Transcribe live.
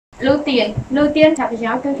Lutien chặt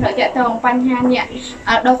gió cứ thở chạy tàu pan ha nhẹ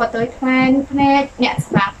đâu có tới fan phê nhẹ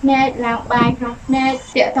sáng phê làm bài trong phê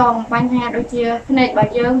chạy tàu pan ha đôi chia phê bà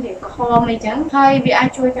dương thì có kho mày chẳng thôi vì ai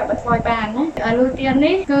chui chặt bật phơi bàn á Lutien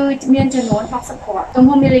ấy cứ miên cho nó hoặc sập quả trong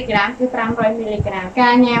hôm miligram cứ 500 miligram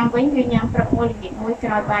ca nhang với cứ nhangประมวลกิจมวยก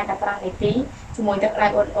รอยบายกับปรางในตีช่วยตะไคร้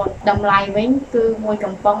อดๆดำลายไว้คือมวยก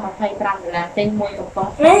ำปองมาไทยปรางอยู่แล้วเต็มมวยกำปอง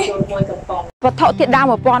โดนมวยกำปองวัตถุที่ดาว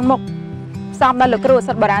มาปอนหมกซ้ำได้หรือกระโดด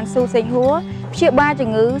สัตว์บาดาลสู้เสียงหัวเชี่ยบ้าจะ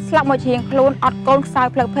งื้อสลับมาเชียงโคลนอดก้นสาย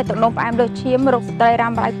เพลิงเพชรตกนมแอมเดือดเชี่ยมรกสตรีร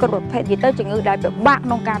ำไรกระโดดเพชรยีเตอร์จะงื้อได้แบบบ้า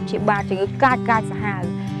นองการเชี่ยบ้าจะงื้อกายสหาย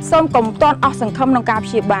ส้มกลมต้นออกสังคมองการเ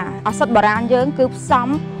ชี่ยบ้าเอาสัตว์บาดาลเยอะคือซ้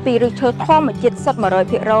ำปีหรือเชิดท่อมาจิตสัตว์มาเลย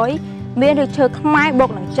เพียร้อยเมียหรือเชิดไม้บ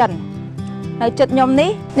กหนังจันในจุดยม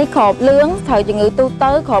นี้นี่ขอบเลื้องเถยจะงื้อตู้เต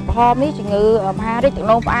อร์ขอบหอมนี่จะงื้อพาได้ตก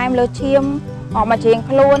นมแอมเลือดเชี่ยมออกมาเชียงโ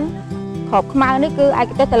คลนขอบขมานี่คือไอ้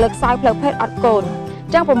ก็จะเลือกสายเพลิงเพชรอดโกน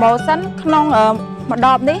จังโปรโมชั่นขนมมาด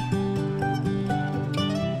อบนี้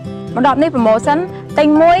โปรโมชั่นเต็ง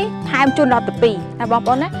มวยไทม์จูนดอกตะปีนะบอก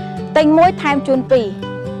ก่อนนะเต็งมวยไทม์จูนปี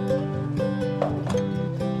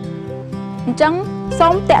จังส้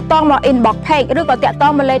มแตะต้องมาอินบอกเพกหรือก็แตะต้อ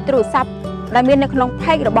งมาเลยตรูซับได้มีในขนมเพ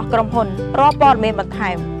กหรือบอกกระมพลรอบปอนเมนบันไท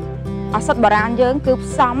ม์เอาสัตว์บาราณเยอะคือ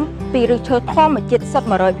ซ้ำปีหรือเชิดท่อมาจิตสัตว์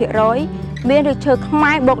มาเลยเพียร้อยเมียหรือเชิดไ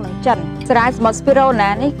ม้บกหนังจันสลายสมอสปิโรนะ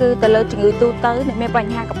นี่คือแต่เลยจึงอยู่ตู้เตอร์ในเมื่อปัญ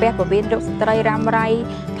หากระเปียกกับเบนรกสตรีรำไร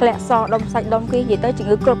ทะเลซอดมใส่ดมกี้ยีเตอร์จึง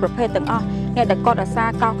อยู่กรบประเภทต่างเนี่ยแต่กอดอาซา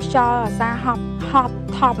กอกชออาซาฮอบ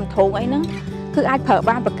ทอมถุงไอ้นึงคือไอ้เผอ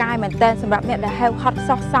บ้านประกายเหมือนเต้นสำหรับเนี่ยแต่เฮลฮอตซ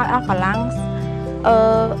อกซอยออกกำลังอ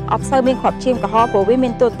อฟเซอร์มีขอบชิมกับฮอปวิมิ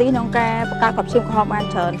นตัวตีน้องแกประกายขอบชิมกับฮอปมัน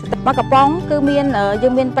เฉินมากระป๋องคือมีนยั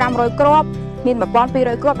งมีน500 กรอบมีนแบบป้อน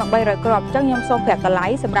200 กรอบกับ300 กรอบจังยำส้มแผลกระไหล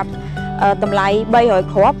สำหรับตำไล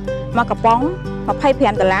300 ครบมากระป๋องมาไพ่แผ่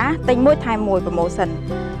นตะละเต็งมวยไทยมวยโปรโมชั่น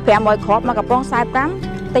แผ่น100 ครบมากระป๋องสายปั๊ม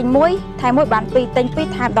เต็งมวยไทยมวยบานปีเต็งปี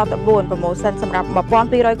ไทยดาวตะบูนโปรโมชั่นสำหรับมาป้อน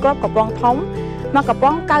200 กรอบกระป๋องท้องมากระป๋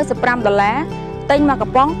อง95 ดอลลาร์เต็งมากระ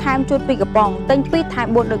ป๋องไทม์จุดปีกระป๋องเต็งปีไทย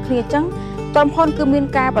บนโดยเคลียร์จังตอนพ่นคือมีน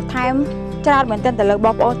กาแบบไทม์จราดเหมือนเต้นแต่เลยบ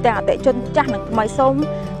อกโอ้แต่จนจ้าหนังไม้ส้ม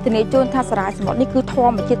ทีนี้จูนทัศรายสมดนี่คือทอ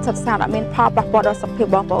มาจิตสัตว์สารเมนพอปะปอดสับเพีย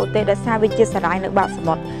บอกโอ้แต่ได้ทราบวิจิตสลายในบาสม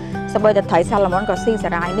ดสบายแต่ไถซาลามอนก็ซีส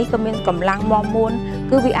ลายนี่ก็มีกำลังมอมมูล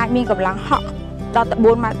คือวิอามีกำลังเหาะดาวตะ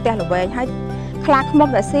บูนมาแต่ละเวงให้คลาขมบ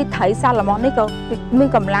แต่ซีไถซาลามอนนี่ก็มี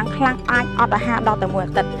กำลังคลางไออตาฮาดาวตะมวย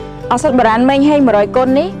ตัดเอาสัตว์โบราณไม่ให้มาร้อยก้น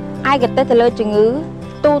นี้ไอกับเตตเลยจึงื้อ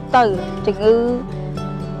ตู้ตื่นจึงื้อ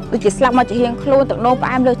วิจิตสลักมาจะเฮียงโคลนตกโนปแ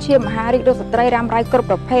อมเลเชียมหาริกโดสตรีรำไรกรุบ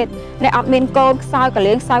ประเภทในออดเมนโกนซอยกับเ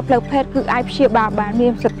ลี้ยงซอยเพลเพศคือไอเชียบาบานมี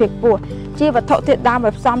สเปียกปัวจีวัตถุเทียดดามแบ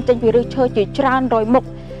บซ้ำจังพิริเชอร์จีจานโดยมุก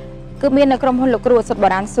คือมีในกรมพลกรัวสัตว์บา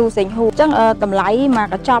ดาลสูเสียงหูจังตำไหลมา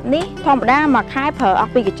กระจอบนี้ทอมด้ามาคล้ายเผอออก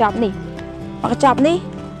ปีกระจอบนี่มากระจอบนี้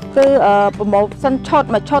คือโปรโมชั่นชด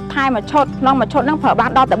มาชดไทยมาชดน้องมาชดน้องเผอบ้า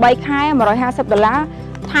นดอแต่ใบคล้ายมา150 ดอลลาร์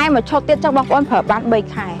ไทยมาชดเตี้ยจังบางคนเผอบ้านใบ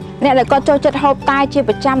คล้ายเนี่ยเลยก็โจจัดหอบตายชี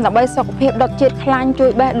ประจำแต่ใบสกปรกดอกจิตคลานจุย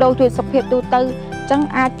แบะโดจุยสกปรกตูตื้อจัง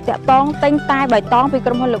อาจจะต้องเต็งตายใบตองปีก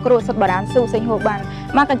รมพลกรัวสัตว์บาดาลสูเสียงหูบาน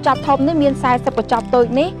มากระจอบทอมนี่มีนทรายสับกระจอบตัว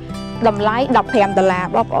นี้ดำไหลดับแผ่นตลาด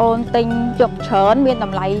บอกโอนติงยกเฉินมีด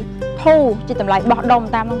ำไหลทู่จิตดำไหลบอกดม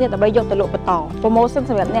ตามทั้งที่แต่ใบยกตะลุไปต่อโปรโมชั่น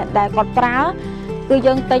สำหรับเนี่ยแต่กอดปลาคือ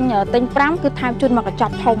ยังติงปรามคือไทม์จุนมากระจั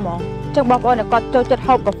บทอมหมอจังบอกโอนเนี่ยกอดโจจัดห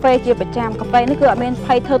อบกาแฟเจียประจำกาแฟนี่คือเมนไฟ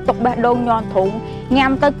เธอตกแบบโดนย้อนถุงงา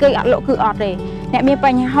มตะเกียบโลคืออดเลยเนี่ยมีปั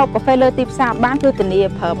ญหาหอบกาแฟเลยติดสาบ้านคือตัวนี้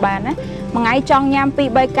เผอบ้านนะมังไงจองยามปี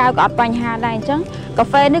ใบกาวก็อดปัญหาได้จังกา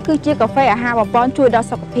แฟนี่คือเจียกาแฟอาหารแบบป้อนช่วยดอก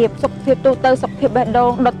สกปรกตูเตอร์สกปรกแบบโด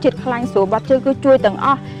นดอกจิตคลายสูบบัดช่วยช่วยต่าง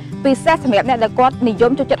อ้อปีแซ่สมัยเนี่ยแต่ก็นิย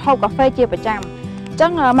มจะจัดหอบกาแฟเจียประจำจั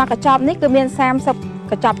งมากระจอบนี่คือเมียนแซมสับ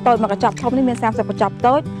กระจอบโตมากระจอบทอมนี่เมียนแซมสับกระจอบโต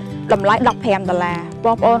ลำไล่ดอกแผ่นตะลาป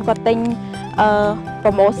อมโอนก็ติงโปร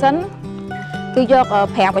โมชั่นคือยก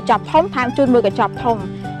แผงกระจับทอมทางจุนมือกระจับทอม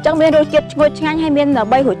จังเมียนโดยจิตงดง่ายให้เมียน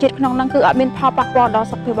ใบหัวจิตน้องนั่งคือเมียนพอปักบอลดอก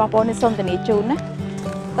สักพิบอลในโซนตัวนี้จูนนะ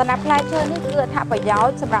ตอนนับลายเชิญนี่คือถ้าไปย้อน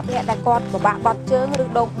สำหรับเนี่ยแต่กอดแบบบอดเชิงหรือ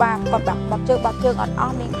โดนบางกอดแบบบอดเชิงอ่อ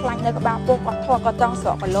นมีคลังในกระบาพวกกอดทอดกอดจ้องส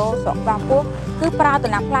อกโลสอกบางพวกคือปลาตัว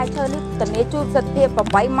นับลายเชิญนี่ตัวนี้จูนสัตว์เพียบแบบ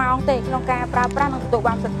ใบเมาเตะน้องกาปลาหนึ่งตัวบ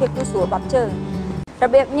างสัตว์เพียบคือสวยบอดเชิงระ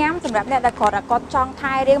เบียบย้ำสำหรับเนี่ยแต่กอดจ้องไท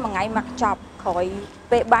ยเรียกมาไงมักจับคอย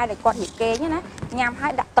เปะใบแต่กอดหิเกเนี่ยนะย้ำให้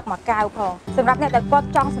ดักตักมากาวพอสำหรับเนี่ยแต่กอด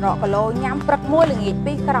จ้องสนอกโลย้ำปลักม้วนหรือหงิด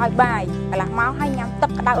ปีกรอยใบกระลังเมาให้ย้ำตั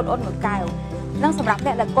กกระดาษอ่อนๆเหมือนกาวนั่งสำหรับเ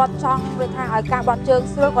นี่ยแต่กอดจ้องเวทาเอาการบอดเชิง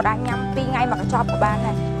ซื้อก็ได้ย้ำปีไงมักชอบกับบ้านเล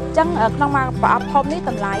ยจังน้องมาปะทอมนี่ต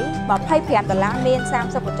ำไหลมาไพ่เพียนแต่ล้างเมียนแซม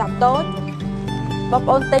สกุลจับโต๊ะ បង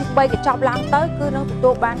ប្អូនទិញ3កញ្ចប់ឡើងទៅគឺនឹងទទួ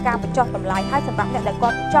លបានការបញ្ចុះតម្លៃហើយសម្រាប់អ្នកដែលគា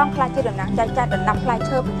ត់ចង់ខ្លាចជាតំណាងចែកចាយដណ្ដាប់ផ្លែ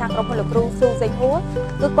ឈើពីខាងក្រុមហ៊ុនលោកគ្រូស៊ូសេងហួរ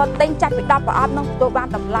គឺគាត់ទិញចាច់ពី10ប្រអប់នឹងទទួលបាន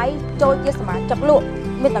តម្លៃចូលជាសមាជិកលក់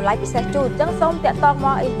មានតម្លៃពិសេសជូនអញ្ចឹងសូមតាក់ទងម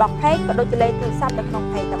ក inbox page ក៏ដូចជាលេខទូរស័ព្ទនៅក្នុង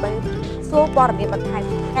page ដើម្បីសួរព័ត៌មានបន្ថែម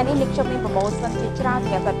ថ្ងៃនេះខ្ញុំមាន promotion ជាច្រើន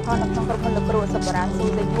សម្រាប់ផលនៅក្នុងក្រុមហ៊ុនលោកគ្រូសុបរានស៊ូ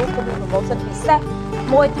សេងហួរគឺមាន promotion ពិសេស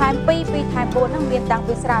1ថែម2 2ថែម4ហ្នឹងមានតាំង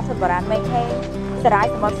ពីស្រាសុបរានមេងហេងសារាយ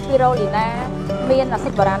សមុទ្រ Spirulina មាន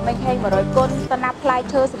សុបរានមេងហេង100គុណតំណាប់ផ្លែ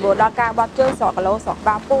ឈើសម្បូរដល់ការបត់ជើងសក់គីឡូសក់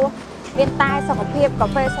បាពោះមានតែសុខភាពកា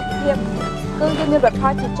ហ្វេសុខភាពគឺយើងមានផ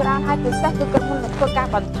លជាច្រើនហើយពិសេសគឺក្រុមហ៊ុននឹងធ្វើការ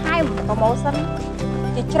បន្ថែម promotion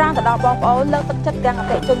ជាច្រើនទៅដល់បងប្អូនលើកទឹកចិត្តទាំងអ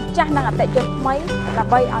តិថិជនចាស់និងអតិថិជនថ្មីដើ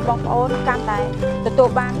ម្បីឲ្យបងប្អូនកាន់តែទទួល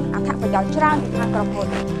បានអត្ថប្រយោជន៍ច្រើនពីខាងក្រុមហ៊ុន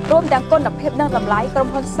រួមទាំងគុណភាពនិងតម្លៃក្រុម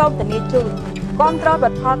ហ៊ុនសូមធានាជូនគាំទ្រផ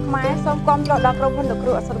លខ្មែរសូមគាំទ្រដល់ក្រុមហ៊ុនលោកគ្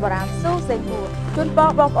រូអសត់បារានស៊ូសេងហួរជូនប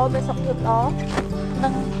ងប្អូនមានសុខភាពល្អនិ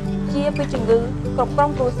ងជាពីជំងឺគ្រប់គ្រង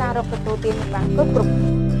គ្រួសាររកទទួលទានបានគ្រប់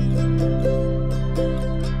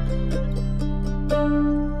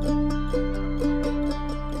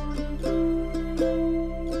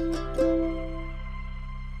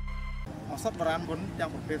សត្វបរានមុនទាំ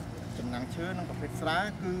ងប្រភេទចំណាំងឈើនិងប្រភេទស្រា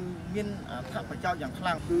គឺមានអត្ថប្រយោជន៍យ៉ាងខ្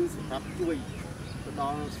លាំងគឺសម្រាប់ជួយទៅដ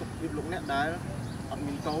ល់សុខភាពលោកអ្នកដែលអត់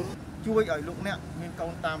មានកូនជួយឲ្យលោកអ្នកមានកូ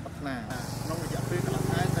នតាមប្រាថ្នាក្នុងរយៈពេលកន្លង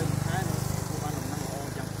ខែទៅ1ខែនឹងទទួលបានដំណឹងល្អ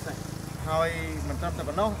យ៉ាងពិសេសហើយមិនត្រឹមតែ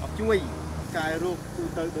ប៉ុណ្ណោះអត់ជួយកែរោគទូ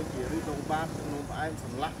ទៅដូចជាឬរោគបាតទឹកនោមផ្អែមស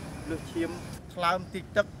ន្លាក់លើសឈាមថ្លើមទី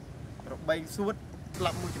ទឹករបេងសួតស្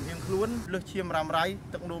លាប់មួយជំហានខ្លួនលើសឈាមរ៉ាំរ៉ៃ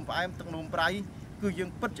ទឹកនោមផ្អែមទឹកនោមប្រៃគឺយើង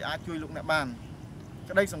ពិតជាអាចជួយលោកអ្នកបាន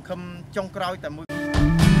ក្តីសង្ឃឹមចុងក្រោយតែមួយ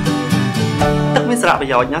ទឹកមានសារៈប្រ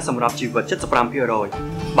យោជន៍ណាស់សម្រាប់ជីវិត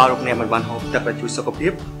 75% បើលោកអ្នកមិនបានហូបទឹកដែលជួយសុខភា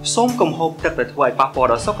ពសូមកុំហូបទឹកដែលធ្វើឲ្យប៉ះពាល់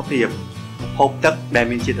ដល់សុខភាពហូបទឹកដែល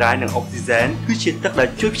មានជាតិរ៉ែនិងអុកស៊ីហ្សែនគឺជាទឹកដែល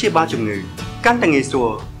ជួយព្យាបាលជំងឺកាន់តែងាយស្រួ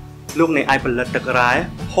លលោកអ្នកអាចផលិតទឹករ៉ែ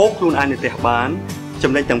ហូបខ្លួនឯងនៅផ្ទះបាន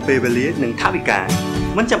ចំណេញទាំងពេលវេលានិងថវិកា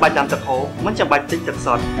មិនចាំបាច់ដាំទឹកហូបមិនចាំបាច់ទិញទឹក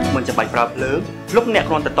សុទ្ធមិនចាំបាច់ប្រើភ្លើងលោកអ្នក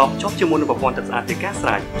គ្រាន់តែតបភ្ជាប់ជាមួយនឹងប្រព័ន្ធទឹកស្អាតជាការស្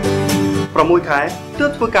រេច6ខែទើ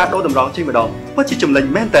បធ្វើការដូរតម្រង់ចេញម្ដងពិតជាចំណេញ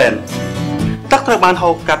មែនទែនទឹកត្រូវបានហូ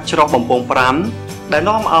បកាត់ច្រោះបំពង់5ដែល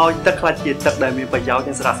នាំឲ្យទឹកក្លាយជាទឹកដែលមានប្រយោជន៍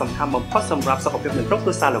និងសារៈសំខាន់បំផុតសម្រាប់សុខភាពនៃក្រុមគ្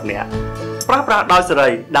រួសារលោកអ្នកប្រើប្រាស់ដោយសេរី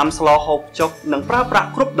ដាំស្លហូបចុកនិងប្រើប្រាស់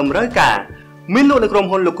គ្រប់តម្រូវការមានលក់នៅក្រុម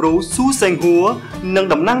ហ៊ុនលោកគ្រូស៊ូសេងហួរនិង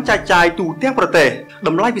តំណាងចែកចាយទូទាំងប្រទេសត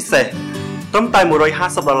ម្លៃពិសេសត្រឹមតែ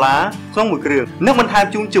$150ក្នុងមួយគ្រឿងនិងបន្ថែម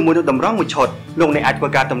ជូនជាមួយនឹងតម្រង់មួយឈុតលោកអ្នកអាចធ្វើ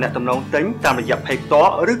ការទំនាក់ទំនងទិញតាមរយៈ page ផ្ទា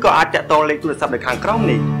ល់ឬក៏អាចតាក់ទងលេខទូរស័ព្ទនៅខាងក្រោម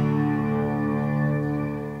នេះ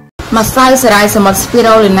ម្សៅសារាយសមុទ្រ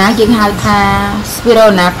Spirulina យើងហៅថា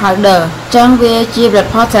Spirulina powder ចឹងវាជាផលិត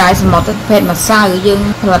ផលសារាយសមុទ្រប្រភេទម្សៅយើង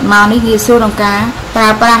ផលិតមកនេះងាយស្រួលក្នុងការប្រើ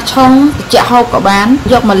ប្រាស់ឆុងត្រជាក់ហូបក៏បាន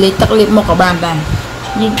យកមកលាយទឹកលាបមុខក៏បានដែរ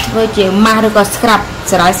យើងធ្វើជាម៉ាស់ឬក៏ស្ក្រាប់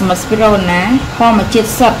សារាយសមុទ្រ Spirulina ធម្មជាតិ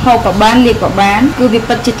សុទ្ធហូបក៏បានលាបក៏បានគឺវា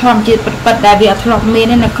ពិតជាធម្មជាតិពិតដែលវាអត់ធ្លាប់មាន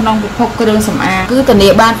នៅក្នុងពិភពគ្រឿងសម្អាងគឺធានា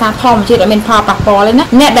បានថាធម្មជាតិអត់មានផលប៉ះពាល់ទេណា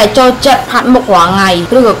អ្នកដែលចូលចិត្តផាត់មុខរាល់ថ្ងៃ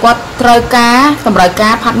ឬក៏គាត់ត្រូវការតម្រូវកា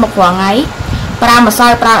រផាត់មុខរាល់ថ្ងៃប្រើម្សៅ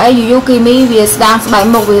ប្រើអីយូរគីមីវាស្ដាងស្បែក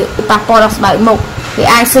មុខវាប៉ះពាល់ដល់ស្បែកមុខវា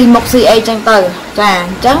អាចស៊ីមុខស៊ីអីចឹងទៅចាអ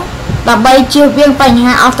ញ្ចឹងដើម្បីជៀសវាងបញ្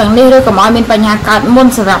ហាអស់ទាំងនេះឬកុំឲ្យមានបញ្ហាកើតមុន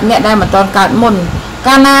សម្រាប់អ្នកដែលមិនទាន់កើតមុន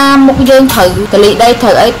កាលណាមុខយើងត្រូវតលីដីត្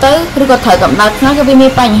រូវអីទៅឬក៏ត្រូវកម្ដៅខ្លាំងក៏វាមា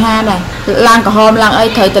នបញ្ហាដែរឡើងក្រហមឡើងអី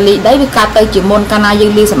ត្រូវតលីដីវាកាត់ទៅជាមុនកាលណាយើ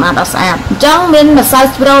ងលាងសម្អាតអត់ស្អាតអញ្ចឹងមានម្សៅ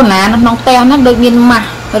Spirulina នៅក្នុងផ្ទះហ្នឹងដូចមានម៉ាស់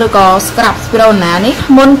ឬក៏ scrap Spirulina នេះ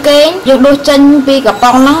មុនគេងយើងដួសចេញពីកំ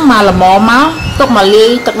ប៉ុងហ្នឹងមកល្មមមកទុកមកលាយ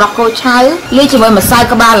ទឹកដោះគោឆៅលាយជាមួយម្សៅ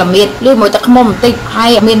ក្បាលល្មៀតលាយមួយទឹកឃ្មុំបន្តិចហើយ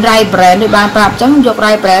មាន Rai brand ដូចបានប្រាប់អញ្ចឹងយក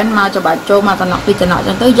Rai brand មកច្របាច់ចូលមកតំណក់ពីតំណក់អញ្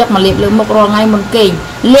ចឹងទៅយកមកលាបលើមុខរាល់ថ្ងៃមុនគេង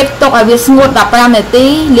លាបទុកឲ្យវាស្ងួត15នាទី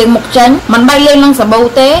លាងមុខចេញមិនបាច់លាងនឹងសាប៊ូ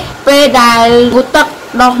ទេពេលដែលងូតទឹក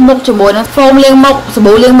ដោះមុខជាមួយនឹងហ្វូមលាងមុខសា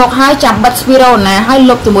ប៊ូលាងមុខហើយចាំបិទ Spirulina ហើយ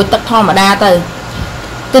លុបជាមួយទឹកធម្មតាទៅ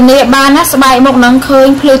ធានាបានណាស្បែកមុខនឹងឃើញ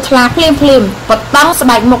ភ្លឺថ្លាភ្លាមបតង់ស្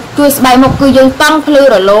បែកមុខជួយស្បែកមុខគឺយើងតង់ភ្លឺ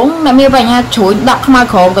រលោងអ្នកមានបញ្ហាជ្រួញដក់ខ្មៅ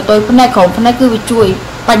ក្រហមកតុយភ្នែកក្រោមភ្នែកគឺវាជួយ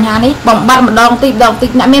បញ្ហានេះបំបត្តិម្ដងតិច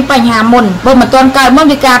អ្នកមានបញ្ហាមុនបើមិនទាន់កើតមុន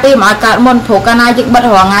វាការពារមិនឲ្យកើតមុនព្រោះកាលណាយើងបិទ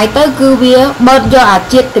រាល់ថ្ងៃទៅគឺវាបឺតយកអា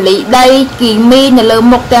ជាតិតលីដីគីមីនៅលើ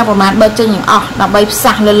មុខទាំងប្រមាណបឺតចេញទាំងអស់ដើម្បីផ្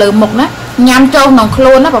សះលើមុខណាញ៉ាំចូលក្នុងខ្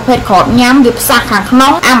លួនណាប្រភេទក្របញ៉ាំវាផ្សះខាងក្នុ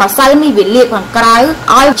ងអាម្សៅនេះវាលាបខាងក្រៅ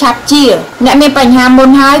ឲ្យឆាប់ជាអ្នកមានបញ្ហាមុន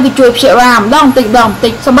ហើយវាជួយព្យាបាលម្ដងតិច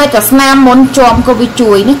សូម្បីតែស្នាមមុនជាប់ក៏វា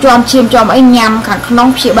ជួយនេះជាប់ឈាមជាប់អីញ៉ាំខាងក្នុង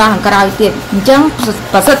ព្យាបាលខាងក្រៅទៀតអញ្ចឹង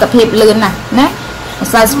ប្រសិទ្ធភាពលឿនណាស់ណា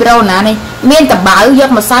ម្សៅ Spirulina នេះមានតបៅយក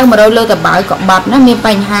ម្សៅ100លើតបៅក៏បាត់ណាមានប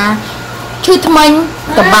ញ្ហា ឈឺថ្មិញ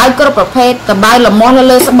តបាយគ្រប់ប្រភេទតបាយលមាស់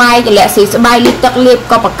លើស្បែកតម្លាក់ស៊ីស្បែកលីទឹកលាប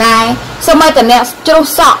ក៏បកាយសូម្បីតែអ្នកជ្រុះ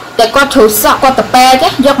សក់តែគាត់ជ្រុះសក់គាត់ទៅពេទ្យ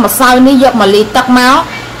យកម្សៅនេះយកមកលីទឹកមក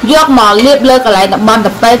យកមកលាបលើកន្លែងតំបន់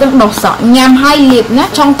ទៅពេទ្យទៅដុសសក់ញ៉ាំហើយលាបណា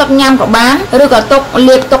ឆុងទឹកញ៉ាំក៏បានឬក៏ទុក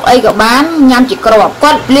លាបទុកអីក៏បានញ៉ាំជាគ្រាប់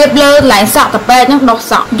គាត់លាបលើកន្លែងសក់ទៅពេទ្យហ្នឹងដុស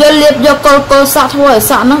សក់យកលាបយកគល់សក់ធ្វើឲ្យ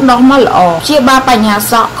សក់ហ្នឹងដុសមកល្អព្យាបាលបញ្ហា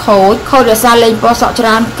សក់ខូចដោយសារលេងពណ៌សក់ច្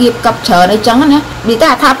រើនគៀបកាប់ច្រើនអីចឹងណានិយា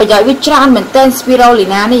យថាអត្ថប្រយោជន៍វាច្រើនមែនទែន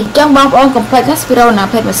Spirulina នេះអញ្ចឹងបងប្អូនកុំភ្លេចថា Spirulina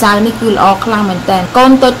ភេទម្សៅនេះគឺល្អខ្លាំងមែនទែនកូ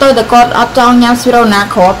នតូចៗតែគាត់អត់ចង់ញ៉ាំ Spirulina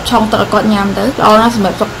គ្រាប់ឆុងទឹកឲ្យគាត់ញ៉ាំទៅល្អណាស់សម្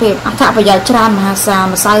រាប់សុខភាពអត្ថប្រយោជន៍ច្រើនមហាសាល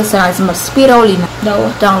ម្សៅស្រាយសម្រាប់ Spirulina ដូរ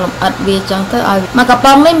ចង់លម្អិតវាចឹងទៅឲ្យមួយកំ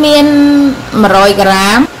ប៉ុងនេះមាន100ក្រា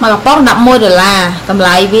មមួយកំប៉ុង$11តម្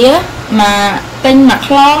លៃវាមកទិញមួយ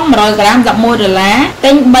ខ្លង100ក្រាម$11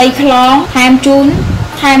ទិញ3ខ្លងថែមជូន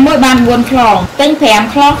ថែម1បាន4ខ្លងទិញ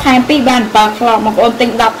5ខ្លងថែម2បាន7ខ្លងបងប្អូនទិញ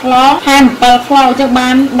10ខ្លងថែម7ខ្លងចឹងបា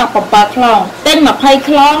ន17ខ្លងទិញ20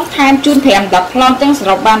ខ្លងថែមជូន5 10ខ្លងចឹងស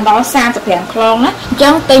រុបបានដល់35ខ្លងណាអញ្ចឹ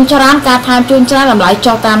ងទិញច្រើនការថែមជូនច្រើនតម្លៃ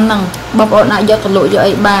ចុះតាមហ្នឹងបងប្អូនអាចយកទៅលក់យក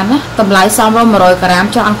អីបានណាតម្លៃសមរម្យ100ក្រាម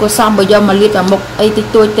ចុះអង្គុយសមបើយកមកលាបតែមុខអីតិច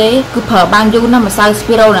តួចទេគឺប្រើបានយូរណាស់ម្សៅ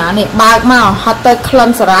Spirulina នេះបើកមកហត់ទៅក្លិន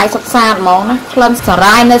សារាយសុខសាន្តហ្មងណាក្លិនសា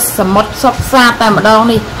រាយនៅសមុទ្រសុខសាន្តតែម្ដង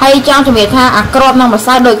នេះហើយចង់ជំរាបថាអាក្របនឹងម្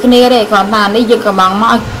សៅដូចគ្នាទេគ្រាន់តែនេះយើងកំងម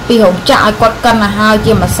កពីរោងចក្រឲ្យគាត់កិនទៅហើយ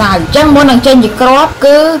ជាម្សៅអញ្ចឹងមុននឹងចេញជាក្រប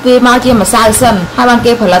គឺវាមកជាម្សៅសិនហើយបាន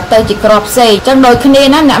គេផលិតទៅជាក្របផ្សេងអញ្ចឹងដូចគ្នា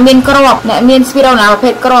ណាអ្នកមានក្របអ្នកមាន Spirulina ប្រ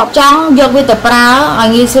ភេទក្របចង់យកវាទៅប្រើឲ្យ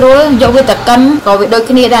ងាយស្រួលយកវាទៅកិនក៏វាដូច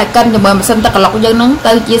គ្នាដែរកិនជាមួយម៉ាស៊ីនទឹកក្លុកយើងហ្នឹង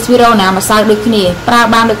ទៅជា Spirulina ម្សៅដូចគ្នាប្រើ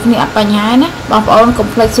បានដូចគ្នាអត់បញ្ហាណាបងប្អូនកុំ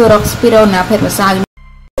ភ្លេចសួររក Spirulina ភេទម្សៅ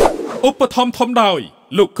ឧបត្ថម្ភធំដោយ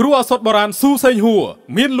លោកគ្រូឱសថបុរាណស៊ូសេងហួរ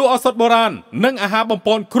មានលក់ឱសថបុរាណនិងអាហារបំព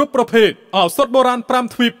ន់គ្រប់ប្រភេទឱសថបុរាណ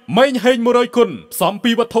5ទ្វីបម៉េងហេង100គុណផ្សំ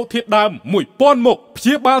ពីវត្ថុធាតុដើម1000មុខព្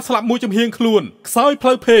យាបាលស្លាប់មួយចំហៀងខ្លួនខ្សោយផ្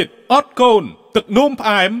លូវភេទអត់កូនទឹកនោមផ្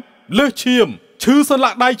អែមលើសឈាមឈឺសន្លា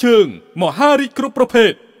ក់ដៃជើងមហារីកគ្រប់ប្រភេ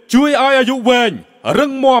ទជួយឲ្យអាយុវែងរឹ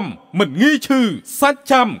ងមាំមិនងាយឈឺសាច់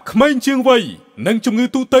ចាំក្មេងជាងវ័យនិងជំងឺ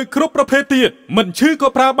ទូទៅគ្រប់ប្រភេទទៀតមិនឈឺក៏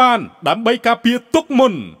ប្រើបានដើម្បីការពារទុកមុ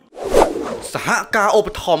នសហការឧប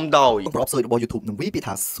ត្ថម្ភដោយប្រអប់សើរបស់ YouTube នឹងវាពាក្យ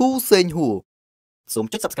ថាស៊ូសេងហួរសូម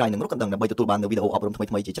ចុច Subscribe និងរកកណ្ដឹងដើម្បីទទួលបាននូវវីដេអូអប់រំថ្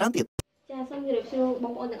មីៗជាច្រើនទៀតចាសសូមជម្រាបសួរប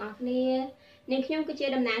ងប្អូនទាំងអស់គ្នានាងខ្ញុំគឺជា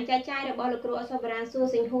តំណាងចែកចាយរបស់លោកគ្រូឱសថបុរាណស៊ូ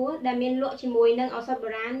សេងហួរដែលមានលក់ជាមួយនឹងឱសថបុ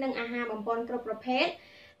រាណនិងអាហារបំពន់គ្រប់ប្រភេទ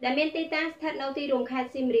ដែលមានទីតាំងស្ថិតនៅទីរួមខេត្ត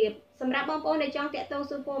សៀមរាបសម្រាប់បងប្អូនដែលចង់តាក់ទង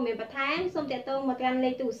សួរព័ត៌មានបន្ថែមសូមតាក់ទងមកកាន់លេ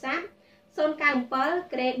ខទូរស័ព្ទ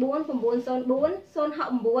097ក្រេ4904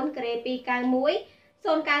 069ក្រេ291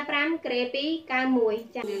 095ក្រេ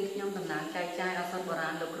291ចា៎ខ្ញុំតំណាងចែកចាយឱសថបុរា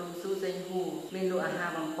ណលោកគ្រូស៊ូសេងហួរមានលក់អាហារ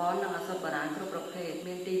បំពន់និងឱសថបុរាណគ្រប់ប្រភេទ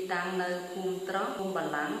មានទីតាំងនៅភូមិត្រោះភូមិបា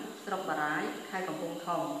ឡាំងស្រុកបារាយខេត្តកំពង់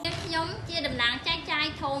ធំខ្ញុំជាតំណាងចែកចាយ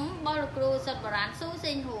ធំរបស់លោកគ្រូឱសថបុរាណស៊ូ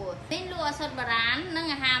សេងហួរមានលក់ឱសថបុរាណនិង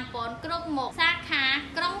អាហារបំពន់គ្រប់មុខសាខា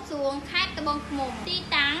ក្រុងសួងខេត្តត្បូងឃ្មុំទី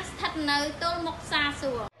តាំងស្ថិតនៅទល់មុខផ្សារ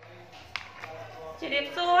សួងជម្រាប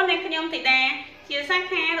សួរអ្នកខ្ញុំធីតាជាសា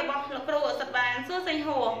ខារបស់លោកគ្រូឱសថបុរាណស៊ូសេង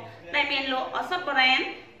ហួរដែលមានលក់ឱសថបុរាណ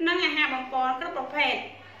និងអាហារបំពន់គ្រប់ប្រភេទ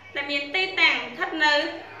ដែលមានទីតាំងស្ថិតនៅ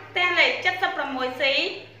ផ្ទះលេខ 76C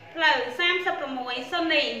ផ្លូវ 36 សូ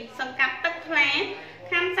នីសង្កាត់ទឹកថ្លា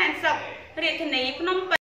ខណ្ឌសែនសុខរាជធានីភ្នំពេញ